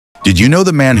Did you know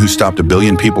the man who stopped 1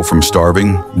 billion people from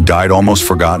starving died almost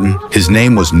forgotten? His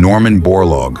name was Norman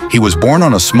Borlaug. He was born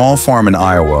on a small farm in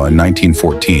Iowa in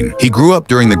 1914. He grew up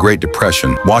during the Great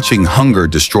Depression, watching hunger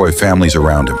destroy families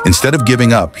around him. Instead of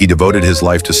giving up, he devoted his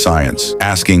life to science,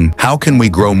 asking, how can we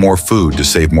grow more food to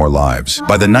save more lives?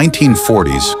 By the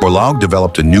 1940s, Borlaug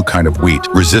developed a new kind of wheat,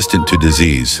 resistant to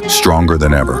disease, stronger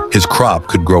than ever. His crop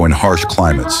could grow in harsh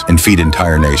climates and feed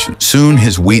entire nations. Soon,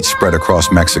 his wheat spread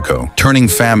across Mexico, turning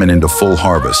famine into full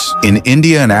harvests. In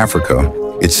India and Africa,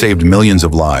 it saved millions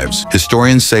of lives.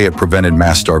 Historians say it prevented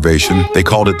mass starvation. They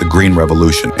called it the Green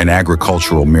Revolution, an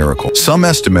agricultural miracle. Some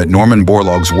estimate Norman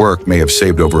Borlaug's work may have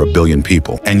saved over 1 billion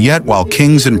people. And yet, while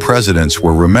kings and presidents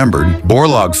were remembered,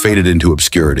 Borlaug faded into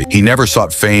obscurity. He never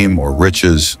sought fame or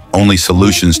riches, only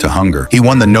solutions to hunger. He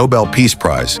won the Nobel Peace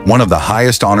Prize, one of the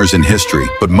highest honors in history,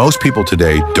 but most people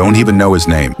today don't even know his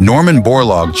name. Norman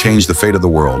Borlaug changed the fate of the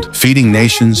world, feeding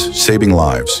nations, saving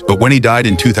lives. But when he died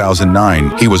in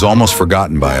 2009, he was almost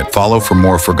forgotten by it. Follow for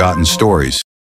more forgotten stories.